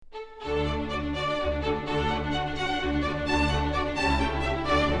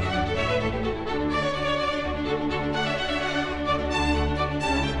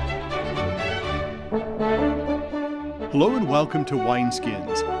Hello and welcome to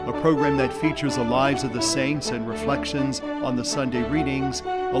Wineskins, a program that features the lives of the saints and reflections on the Sunday readings,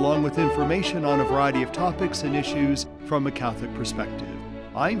 along with information on a variety of topics and issues from a Catholic perspective.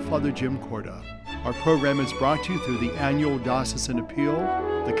 I'm Father Jim Corda. Our program is brought to you through the annual Diocesan Appeal,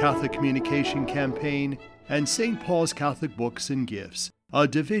 the Catholic Communication Campaign, and St. Paul's Catholic Books and Gifts, a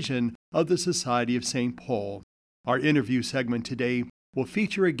division of the Society of St. Paul. Our interview segment today will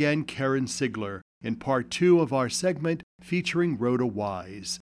feature again Karen Sigler in part 2 of our segment featuring Rhoda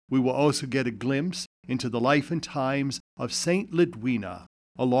Wise. We will also get a glimpse into the life and times of Saint Lidwina,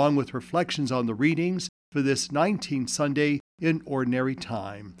 along with reflections on the readings for this 19th Sunday in Ordinary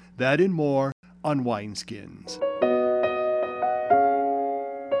Time. That and more on Wineskins.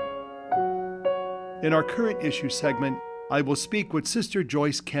 In our current issue segment, I will speak with Sister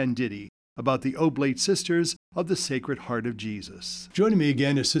Joyce Candidi about the Oblate Sisters of the Sacred Heart of Jesus. Joining me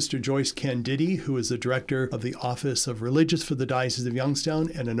again is Sister Joyce Candidi, who is the Director of the Office of Religious for the Diocese of Youngstown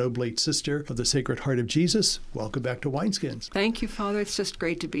and an Oblate Sister of the Sacred Heart of Jesus. Welcome back to Wineskins. Thank you, Father. It's just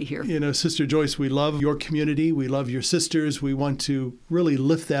great to be here. You know, Sister Joyce, we love your community. We love your sisters. We want to really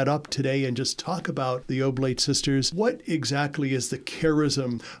lift that up today and just talk about the Oblate Sisters. What exactly is the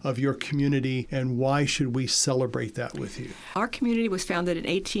charism of your community, and why should we celebrate that with you? Our community was founded in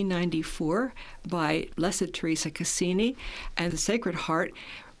 1894 by Blessed Teresa Cassini, and the Sacred Heart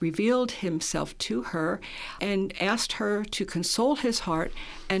revealed himself to her and asked her to console his heart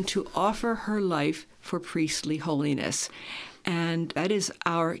and to offer her life for priestly holiness. And that is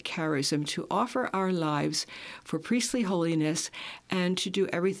our charism, to offer our lives for priestly holiness and to do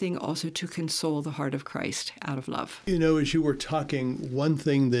everything also to console the heart of Christ out of love. You know, as you were talking, one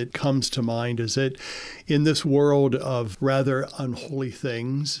thing that comes to mind is that in this world of rather unholy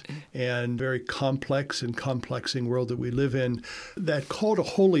things and very complex and complexing world that we live in, that call to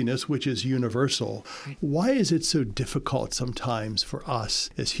holiness, which is universal, why is it so difficult sometimes for us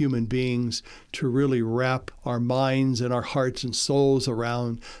as human beings to really wrap our minds and our hearts and souls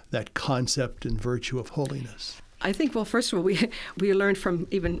around that concept and virtue of holiness? I think, well, first of all, we learned from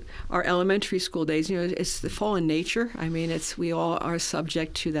even our elementary school days, you know, it's the fallen nature. I mean, we all are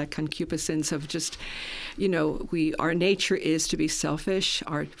subject to that concupiscence of just, you know, our nature is to be selfish.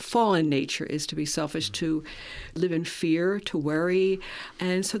 Our fallen nature is to be selfish, to live in fear, to worry.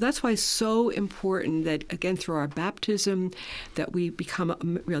 And so that's why it's so important that, again, through our baptism, that we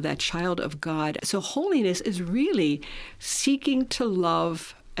become that child of God. So holiness is really seeking to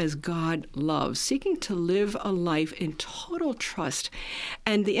love as God loves, seeking to live a life in total trust.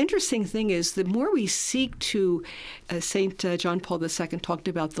 And the interesting thing is, the more we seek to, St. John Paul II talked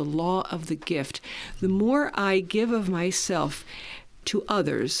about the law of the gift, the more I give of myself to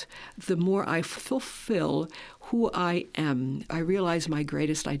others, the more I fulfill who I am. I realize my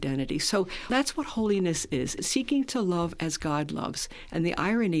greatest identity. So that's what holiness is, seeking to love as God loves. And the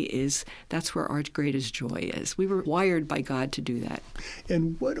irony is that's where our greatest joy is. We were wired by God to do that.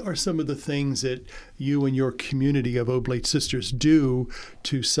 And what are some of the things that you and your community of Oblate Sisters do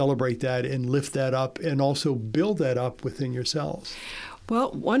to celebrate that and lift that up and also build that up within yourselves?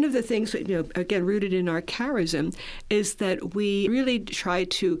 Well, one of the things, you know, again, rooted in our charism, is that we really try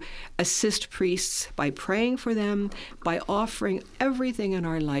to assist priests by praying for them, by offering everything in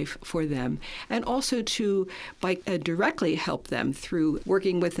our life for them, and also by directly help them through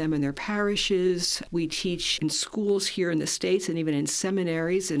working with them in their parishes. We teach in schools here in the States and even in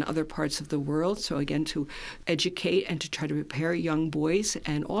seminaries in other parts of the world. So again, to educate and to try to prepare young boys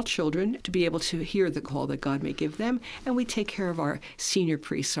and all children to be able to hear the call that God may give them. And we take care of our senior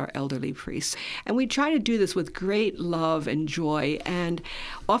priests, our elderly priests. And we try to do this with great love and joy. And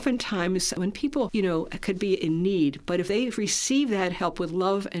oftentimes when people, you know, could be in need, but if they receive that help with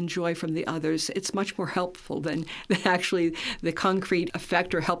love and joy from the others, it's much more helpful than actually the concrete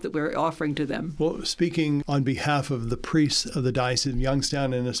effect or help that we're offering to them. Well, speaking on behalf of the priests of the Diocese of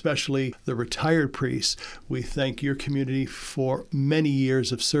Youngstown, and especially the retired priests, we thank your community for many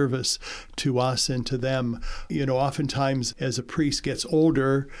years of service to us and to them. You know, oftentimes as a priest gets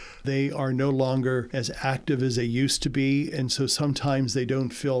older, they are no longer as active as they used to be, and so sometimes they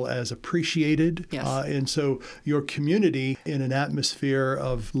don't feel as appreciated. Yes. And so your community, in an atmosphere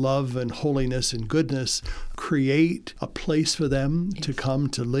of love and holiness and goodness, create a place for them to come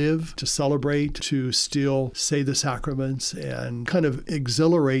to live, to celebrate, to still say the sacraments, and kind of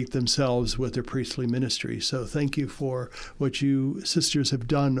exhilarate themselves with their priestly ministry. So thank you for what you sisters have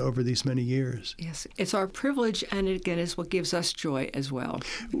done over these many years. Yes, it's our privilege, and again, is what gives us joy as well.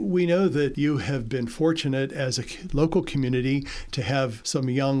 We know that you have been fortunate as a local community to have some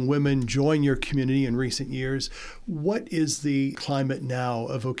young women join your community in recent years. What is the climate now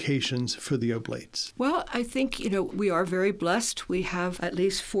of vocations for the Oblates? Well, I think, we are very blessed. We have at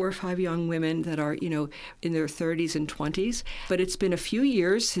least 4 or 5 young women that are, in their 30s and 20s. But it's been a few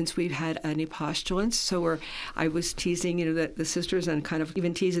years since we've had any postulants. So I was teasing, the sisters and kind of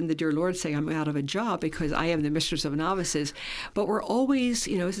even teasing the dear Lord, saying I'm out of a job because I am the mistress of novices. But we're always,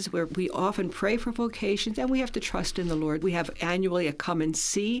 this is where we often pray for vocations, and we have to trust in the Lord. We have annually a come and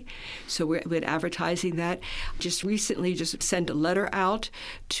see. So we're advertising that. Just recently just sent a letter out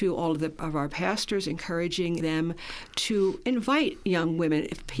to all of our pastors, encouraging them to invite young women.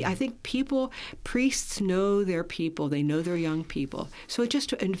 I think priests know their people. They know their young people. So just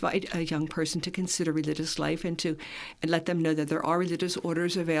to invite a young person to consider religious life and let them know that there are religious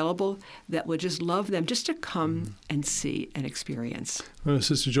orders available that would just love them just to come and see and experience. Well,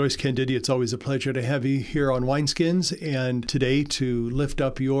 Sister Joyce Candidi, it's always a pleasure to have you here on Wineskins, and today to lift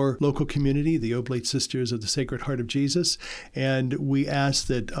up your local community, the Oblate Sisters of the Sacred Heart of Jesus. And we ask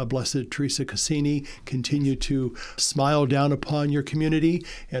that Blessed Teresa Cassini continue to smile down upon your community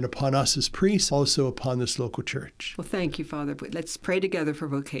and upon us as priests, also upon this local church. Well, thank you, Father. Let's pray together for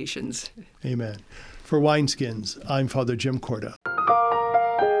vocations. Amen. For Wineskins, I'm Father Jim Corda.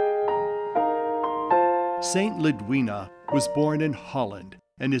 Saint Lidwina was born in Holland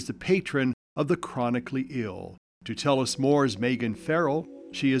and is the patron of the chronically ill. To tell us more is Megan Farrell.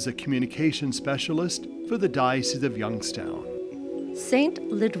 She is a communication specialist for the Diocese of Youngstown. Saint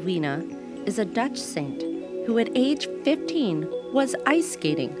Lidwina is a Dutch saint who at age 15 was ice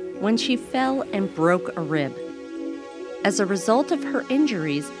skating when she fell and broke a rib. As a result of her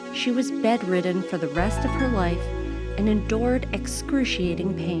injuries, she was bedridden for the rest of her life and endured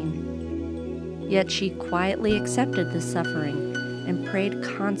excruciating pain. Yet she quietly accepted this suffering and prayed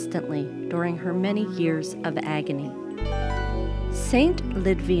constantly during her many years of agony. Saint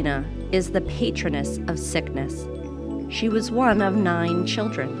Lidwina is the patroness of sickness. She was one of 9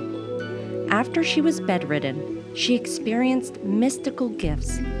 children. After she was bedridden, she experienced mystical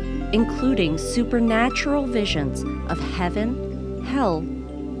gifts, including supernatural visions of heaven, hell,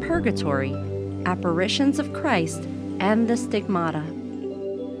 purgatory, apparitions of Christ, and the stigmata.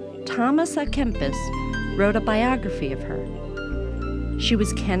 Thomas à Kempis wrote a biography of her. She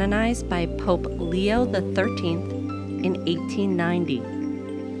was canonized by Pope Leo XIII in 1890.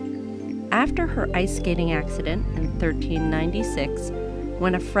 After her ice skating accident in 1396,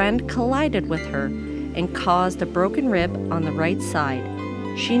 when a friend collided with her and caused a broken rib on the right side,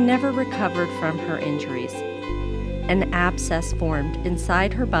 she never recovered from her injuries. An abscess formed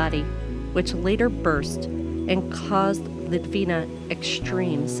inside her body, which later burst and caused Lidwina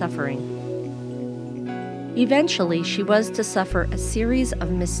extreme suffering. Eventually, she was to suffer a series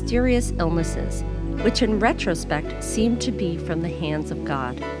of mysterious illnesses, which in retrospect seemed to be from the hands of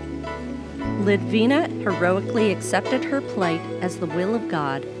God. Lidwina heroically accepted her plight as the will of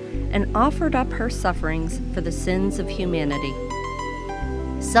God and offered up her sufferings for the sins of humanity.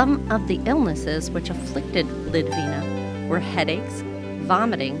 Some of the illnesses which afflicted Lidwina were headaches,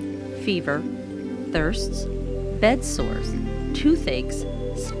 vomiting, fever, thirsts, bed sores, toothaches,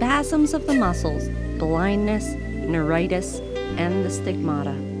 spasms of the muscles, blindness, neuritis, and the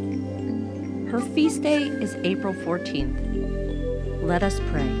stigmata. Her feast day is April 14th. Let us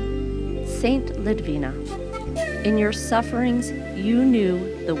pray. Saint Lidwina, in your sufferings you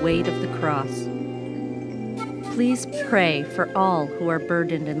knew the weight of the cross. Please pray for all who are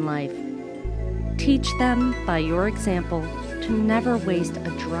burdened in life. Teach them by your example to never waste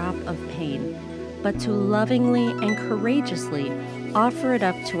a drop of pain, but to lovingly and courageously offer it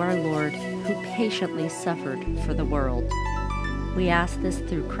up to our Lord, who patiently suffered for the world. We ask this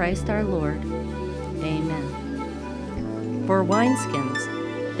through Christ our Lord. Amen. For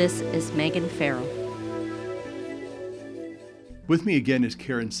Wineskins, this is Megan Farrell. With me again is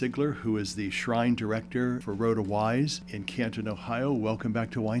Karen Sigler, who is the Shrine Director for Rhoda Wise in Canton, Ohio. Welcome back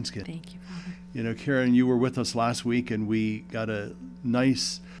to Wineskins. Thank you, Father. Karen, you were with us last week, and we got a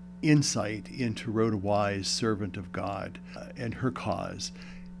nice insight into Rhoda Wise, servant of God, and her cause.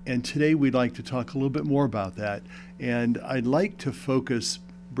 And today we'd like to talk a little bit more about that. And I'd like to focus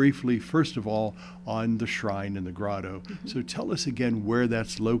briefly, first of all, on the shrine in the grotto. Mm-hmm. So tell us again where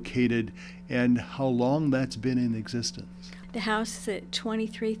that's located and how long that's been in existence. The house is at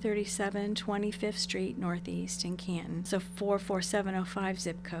 2337 25th Street Northeast in Canton, so 44705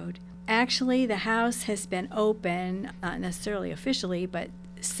 zip code. Actually, the house has been open, not necessarily officially, but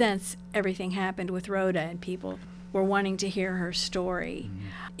since everything happened with Rhoda and people were wanting to hear her story. Mm-hmm.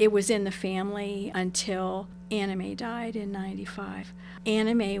 It was in the family until Anna Mae died in 95.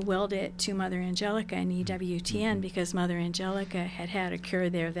 Anna Mae willed it to Mother Angelica in EWTN because Mother Angelica had had a cure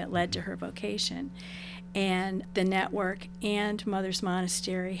there that led to her vocation. And the network and Mother's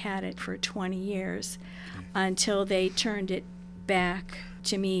Monastery had it for 20 years. until they turned it back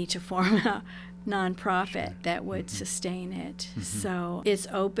to me to form a nonprofit that would sustain it. So it's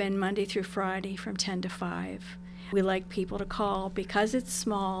open Monday through Friday from 10 to 5. We like people to call because it's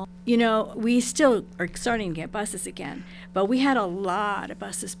small. You know, we still are starting to get buses again, but we had a lot of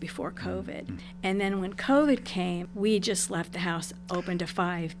buses before COVID. And then when COVID came, we just left the house open to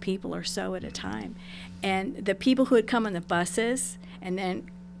 5 people or so at a time. And the people who had come on the buses and then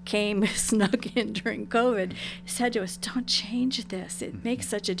came snuck in during COVID said to us, don't change this. It makes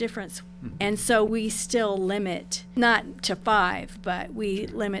such a difference. And so we still limit, not to 5, but we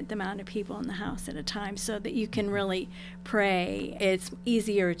limit the amount of people in the house at a time so that you can really pray. It's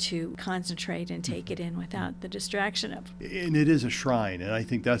easier to concentrate and take it in without the distraction of. And it is a shrine, and I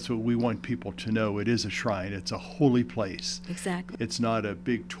think that's what we want people to know. It is a shrine. It's a holy place. Exactly. It's not a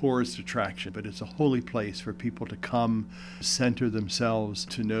big tourist attraction, but it's a holy place for people to come, center themselves,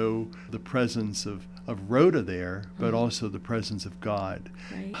 to know the presence of Rhoda there, but also the presence of God.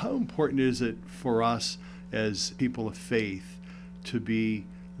 Right. How important is it for us as people of faith to be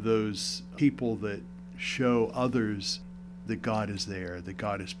those people that show others that God is there, that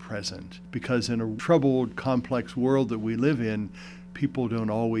God is present? Because in a troubled, complex world that we live in, people don't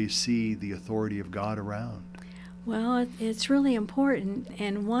always see the authority of God around. Well, it's really important.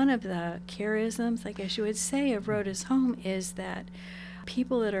 And one of the charisms, I guess you would say, of Rhoda's home is that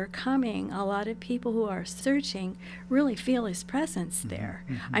people that are coming, a lot of people who are searching, really feel his presence there.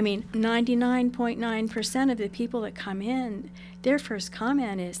 I mean, 99.9% of the people that come in, their first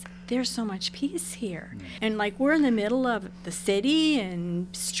comment is, there's so much peace here. And like, we're in the middle of the city and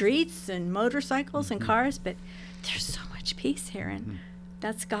streets and motorcycles and cars, but there's so much peace here, and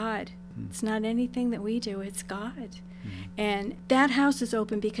that's God. It's not anything that we do, it's God. And that house is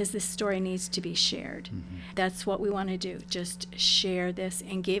open because this story needs to be shared. That's what we want to do, just share this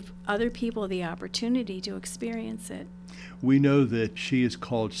and give other people the opportunity to experience it. We know that she is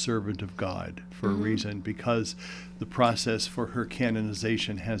called Servant of God for a reason, because the process for her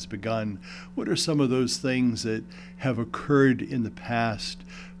canonization has begun. What are some of those things that have occurred in the past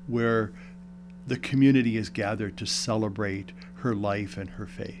where the community is gathered to celebrate her life and her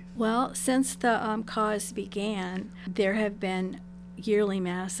faith? Well, since the cause began, there have been yearly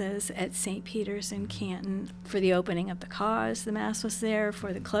masses at St. Peter's in Canton. For the opening of the cause, the mass was there.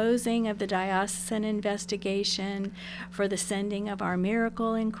 For the closing of the diocesan investigation, for the sending of our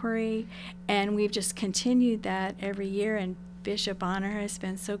miracle inquiry, and we've just continued that every year, and Bishop Honor has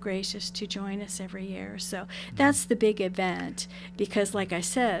been so gracious to join us every year. So that's the big event, because like I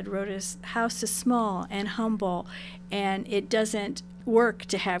said, Rhoda's house is small and humble, and it doesn't work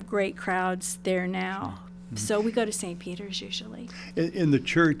to have great crowds there now. So we go to St. Peter's usually. In the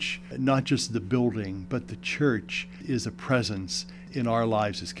church, not just the building, but the church is a presence in our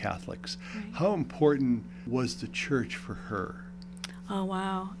lives as Catholics. Right. How important was the church for her? Oh,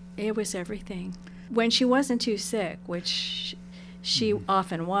 wow. It was everything. When she wasn't too sick, which she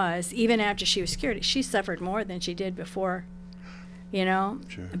often was, even after she was cured, she suffered more than she did before, you know?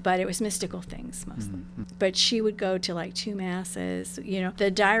 Sure. But it was mystical things mostly. But she would go to like 2 masses. You know,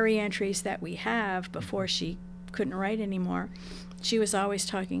 the diary entries that we have before she couldn't write anymore, she was always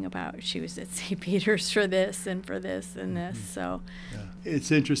talking about she was at St. Peter's for this and for this and this. So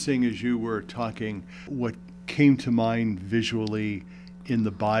It's interesting, as you were talking, what came to mind visually in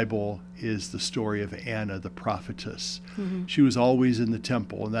the Bible is the story of Anna, the prophetess. She was always in the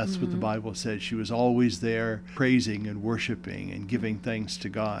temple, and that's what the Bible says. She was always there praising and worshiping and giving thanks to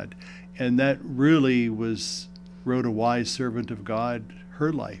God. And that really was Rhoda Wise, servant of God,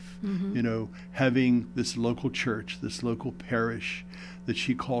 her life. You know, having this local church, this local parish that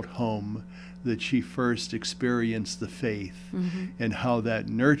she called home, that she first experienced the faith, and how that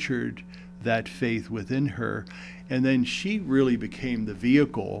nurtured that faith within her. And then she really became the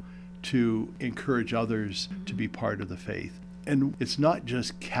vehicle to encourage others to be part of the faith. And it's not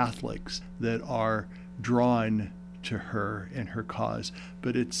just Catholics that are drawn to her and her cause,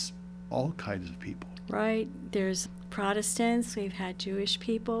 but it's all kinds of people. right, there's Protestants, we've had Jewish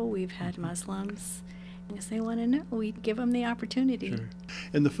people, we've had Muslims. If they want to know, we give them the opportunity. Sure.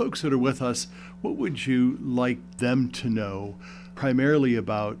 And the folks that are with us, what would you like them to know primarily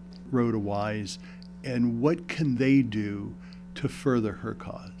about Rhoda Wise, and what can they do to further her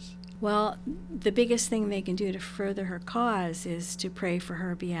cause? Well, the biggest thing they can do to further her cause is to pray for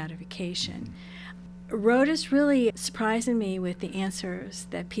her beatification. Rhoda's really surprising me with the answers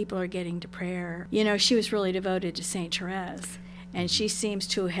that people are getting to prayer. You know, she was really devoted to St. Therese, and she seems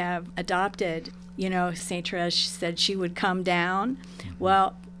to have adopted, you know, St. Therese said she would come down.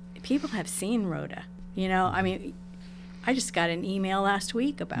 Well, people have seen Rhoda, you know, I mean, I just got an email last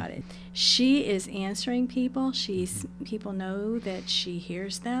week about it. She is answering people. People know that she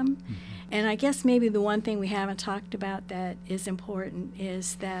hears them. And I guess maybe the one thing we haven't talked about that is important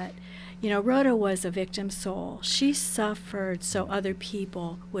is that, Rhoda was a victim soul. She suffered so other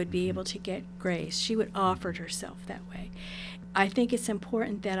people would be able to get grace. She would offer herself that way. I think it's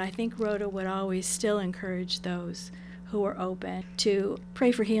important that I think Rhoda would always still encourage those who are open to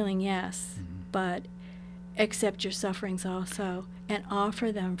pray for healing, yes, but accept your sufferings also and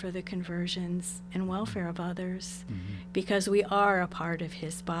offer them for the conversions and welfare of others, because we are a part of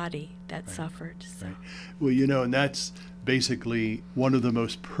his body that suffered. So. Right. Well, and that's basically one of the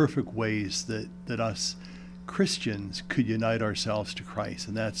most perfect ways that us Christians could unite ourselves to Christ,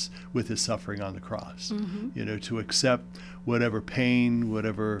 and that's with his suffering on the cross. To accept whatever pain,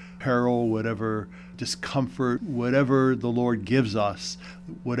 whatever peril, whatever discomfort, whatever the Lord gives us,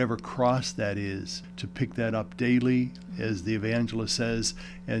 whatever cross that is, to pick that up daily, as the evangelist says,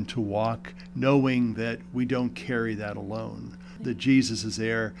 and to walk knowing that we don't carry that alone, that Jesus is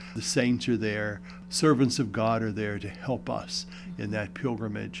there, the saints are there, servants of God are there to help us in that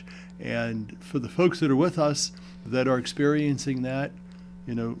pilgrimage. And for the folks that are with us that are experiencing that,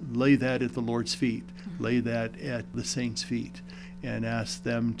 lay that at the Lord's feet, lay that at the saints' feet, and ask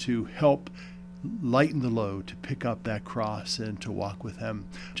them to help lighten the load, to pick up that cross and to walk with him.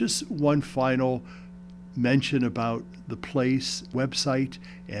 Just one final mention about the place, website,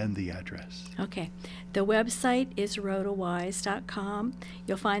 and the address. Okay. The website is rhodawise.com.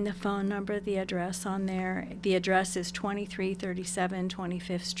 You'll find the phone number, the address on there. The address is 2337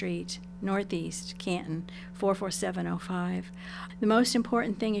 25th Street, Northeast, Canton, 44705. The most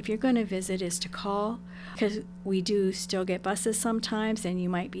important thing, if you're going to visit, is to call, because we do still get buses sometimes, and you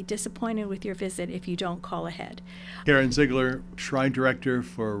might be disappointed with your visit if you don't call ahead. Karen Ziegler, Shrine Director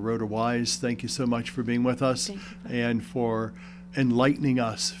for Rhoda Wise, thank you so much for being with us and for enlightening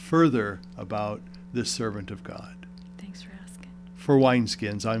us further about this servant of God. Thanks for asking. For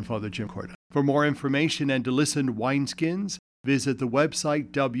Wineskins, I'm Father Jim Corda. For more information and to listen to Wineskins, visit the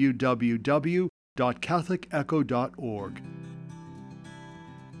website www.catholicecho.org.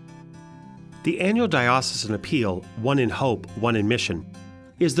 The annual Diocesan Appeal, One in Hope, One in Mission,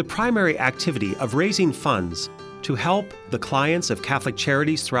 is the primary activity of raising funds to help the clients of Catholic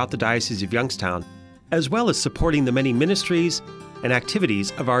Charities throughout the Diocese of Youngstown, as well as supporting the many ministries and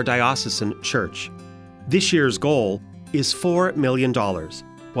activities of our diocesan church. This year's goal is $4 million.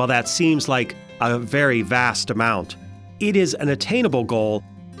 While that seems like a very vast amount, it is an attainable goal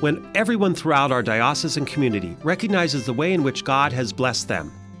when everyone throughout our diocesan community recognizes the way in which God has blessed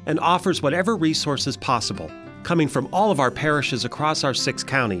them and offers whatever resources possible, coming from all of our parishes across our 6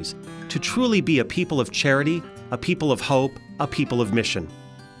 counties, to truly be a people of charity, a people of hope, a people of mission.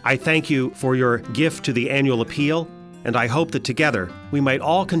 I thank you for your gift to the annual appeal, and I hope that together we might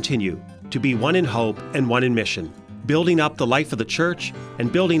all continue to be one in hope and one in mission, building up the life of the church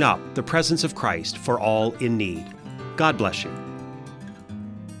and building up the presence of Christ for all in need. God bless you.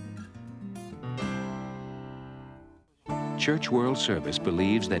 Church World Service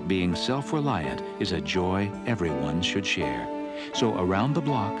believes that being self-reliant is a joy everyone should share. So around the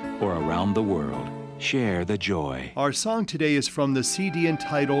block or around the world, share the joy. Our song today is from the CD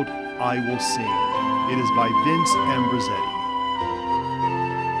entitled I Will Sing. It is by Vince Ambrosetti.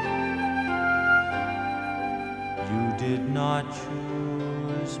 You did not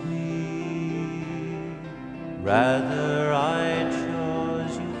choose me, rather I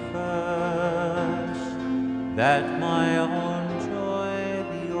chose you first, that my own joy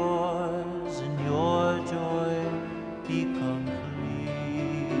be yours and your joy be complete.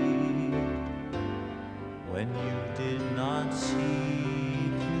 When you did not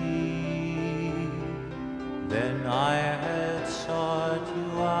seek me, then I had sought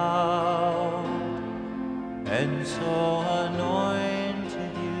you out, and so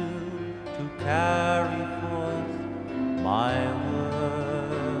anointed you to carry forth my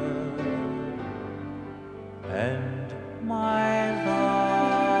word and my love.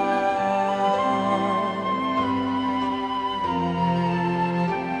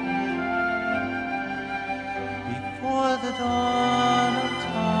 Before the dawn of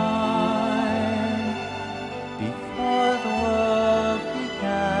time, before the world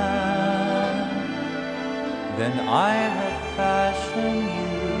began, then I have fashioned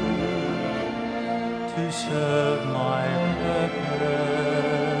you to serve my purpose.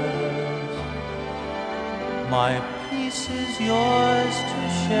 My peace is yours to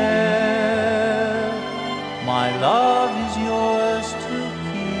share, my love is yours to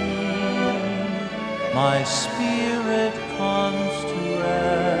keep, my spirit comes to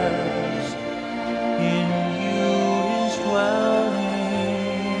rest, in you is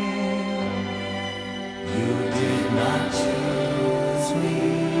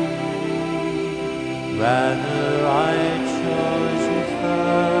Rather I chose you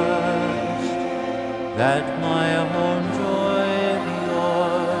first, that my own joy be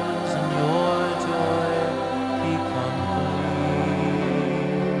yours and your joy be complete.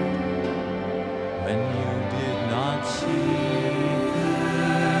 When you did not seek me,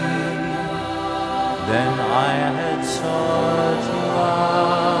 then I had sought you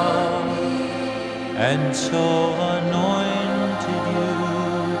out, and so anointed you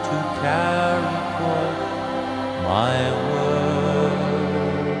to carry forth my word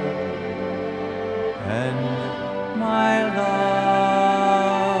and my love.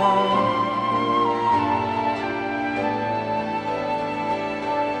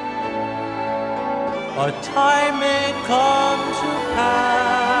 A time may come to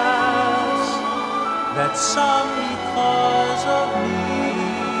pass that some, because of me,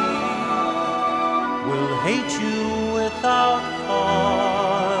 will hate you without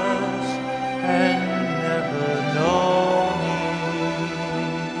cause and never know me.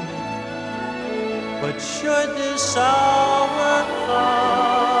 But should this hour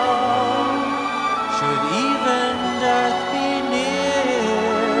come, should even death be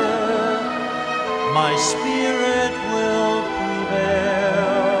near, my spirit will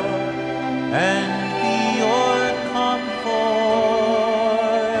prevail and be your comfort.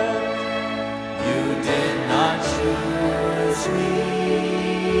 You did not choose me,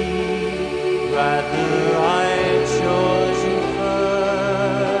 rather I chose you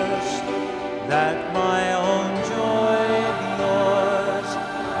first, that my own joy be yours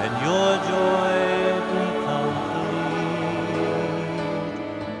and your joy be complete.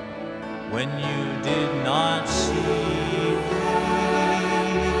 When you did not seek me,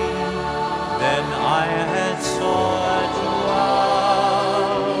 then I had sought you out,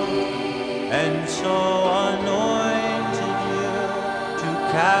 and so anointed you to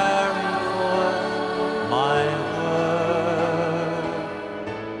carry forth my word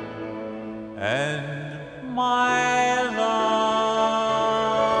and my love.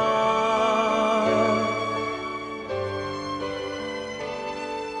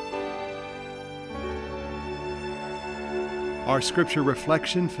 Our scripture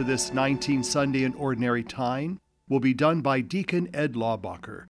reflection for this 19th Sunday in Ordinary Time will be done by Deacon Ed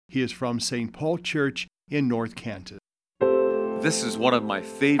Laubacher. He is from St. Paul Church in North Canton. This is one of my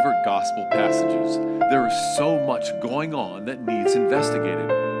favorite gospel passages. There is so much going on that needs investigated.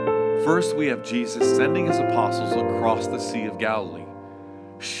 First, we have Jesus sending his apostles across the Sea of Galilee.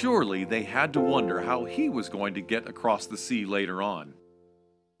 Surely they had to wonder how he was going to get across the sea later on.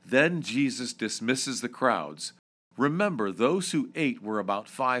 Then Jesus dismisses the crowds. Remember, those who ate were about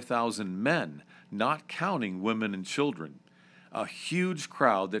 5,000 men, not counting women and children. A huge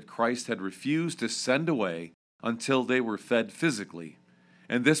crowd that Christ had refused to send away until they were fed physically.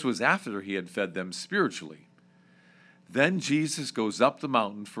 And this was after he had fed them spiritually. Then Jesus goes up the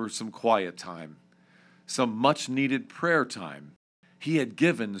mountain for some quiet time, some much-needed prayer time. He had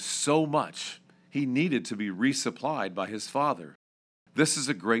given so much. He needed to be resupplied by his Father. This is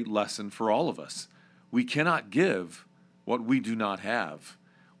a great lesson for all of us. We cannot give what we do not have.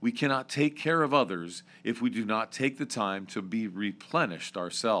 We cannot take care of others if we do not take the time to be replenished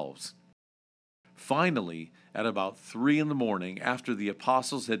ourselves. Finally, at about 3 a.m, after the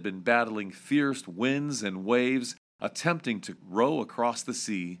apostles had been battling fierce winds and waves, attempting to row across the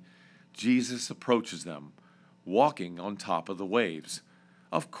sea, Jesus approaches them, walking on top of the waves.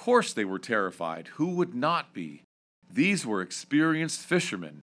 Of course they were terrified. Who would not be? These were experienced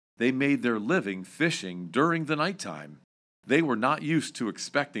fishermen. They made their living fishing during the nighttime. They were not used to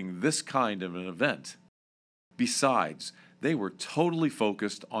expecting this kind of an event. Besides, they were totally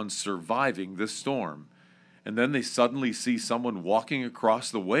focused on surviving this storm. And then they suddenly see someone walking across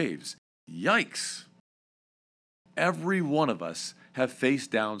the waves. Yikes! Every one of us have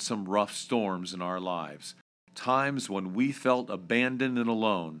faced down some rough storms in our lives. Times when we felt abandoned and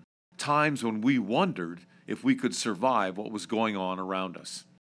alone. Times when we wondered if we could survive what was going on around us.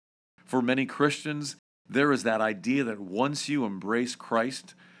 For many Christians, there is that idea that once you embrace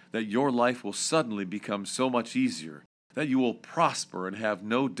Christ, that your life will suddenly become so much easier, that you will prosper and have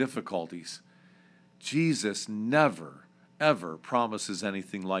no difficulties. Jesus never, ever promises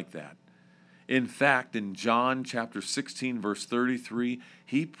anything like that. In fact, in John chapter 16, verse 33,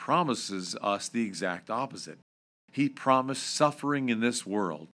 he promises us the exact opposite. He promised suffering in this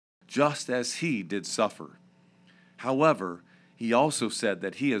world, just as he did suffer. However, he also said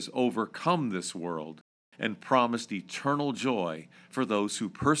that he has overcome this world and promised eternal joy for those who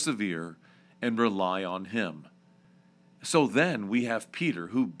persevere and rely on him. So then we have Peter,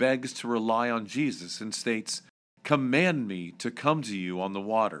 who begs to rely on Jesus and states, "Command me to come to you on the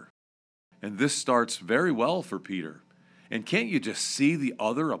water." And this starts very well for Peter. And can't you just see the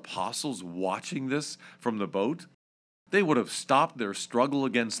other apostles watching this from the boat? They would have stopped their struggle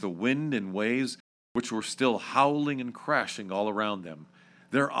against the wind and waves, which were still howling and crashing all around them.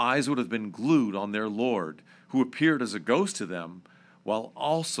 Their eyes would have been glued on their Lord, who appeared as a ghost to them, while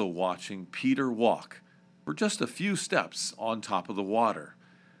also watching Peter walk for just a few steps on top of the water.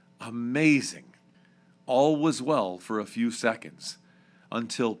 Amazing. All was well for a few seconds,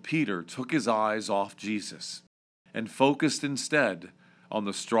 until Peter took his eyes off Jesus and focused instead on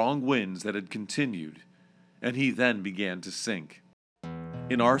the strong winds that had continued, and he then began to sink.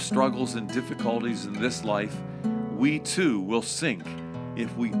 In our struggles and difficulties in this life, we too will sink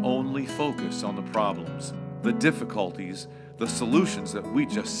if we only focus on the problems, the difficulties, the solutions that we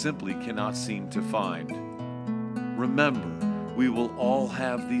just simply cannot seem to find. Remember, we will all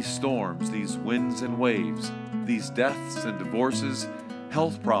have these storms, these winds and waves, these deaths and divorces,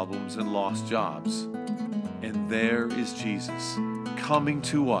 health problems and lost jobs. And there is Jesus, coming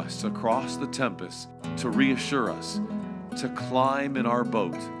to us across the tempest to reassure us, to climb in our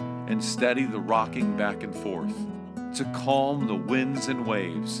boat and steady the rocking back and forth, to calm the winds and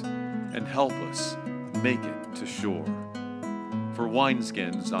waves and help us make it to shore. For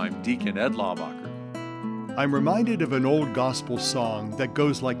Wineskins, I'm Deacon Ed Laubacher. I'm reminded of an old gospel song that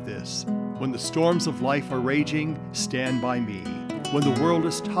goes like this: when the storms of life are raging, stand by me. When the world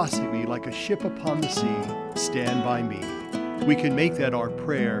is tossing me like a ship upon the sea, stand by me. We can make that our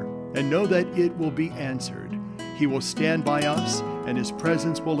prayer and know that it will be answered. He will stand by us, and His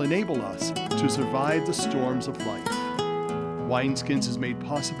presence will enable us to survive the storms of life. Wineskins is made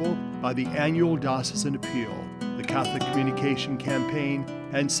possible by the annual Diocesan Appeal, the Catholic Communication Campaign,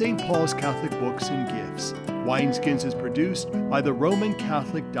 and St. Paul's Catholic Books and Gifts. Wineskins is produced by the Roman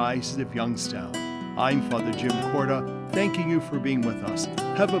Catholic Diocese of Youngstown. I'm Father Jim Corda, thanking you for being with us.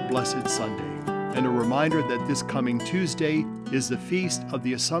 Have a blessed Sunday. And a reminder that this coming Tuesday is the feast of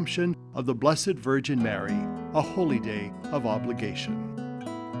the Assumption of the Blessed Virgin Mary, a holy day of obligation.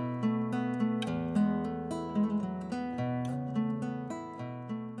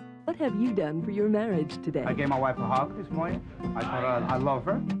 What have you done for your marriage today? I gave my wife a hug this morning. I told her I love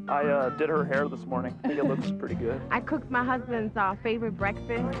her. I did her hair this morning. I think it looks pretty good. I cooked my husband's favorite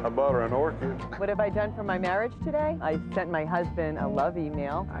breakfast. I bought her an orchid. What have I done for my marriage today? I sent my husband a love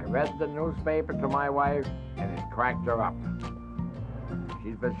email. I read the newspaper to my wife, and it cracked her up.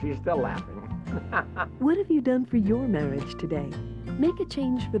 But she's still laughing. What have you done for your marriage today? Make a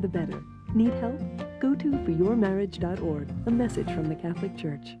change for the better. Need help? Go to foryourmarriage.org, a message from the Catholic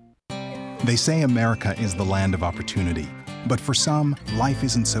Church. They say America is the land of opportunity, but for some, life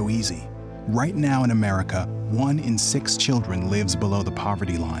isn't so easy. Right now in America, 1 in 6 children lives below the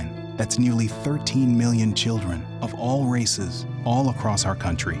poverty line. That's nearly 13 million children of all races, all across our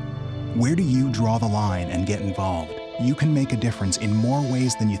country. Where do you draw the line and get involved? You can make a difference in more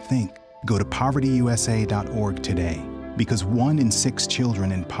ways than you think. Go to povertyusa.org today, because 1 in 6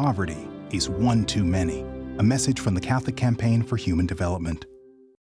 children in poverty is one too many. A message from the Catholic Campaign for Human Development.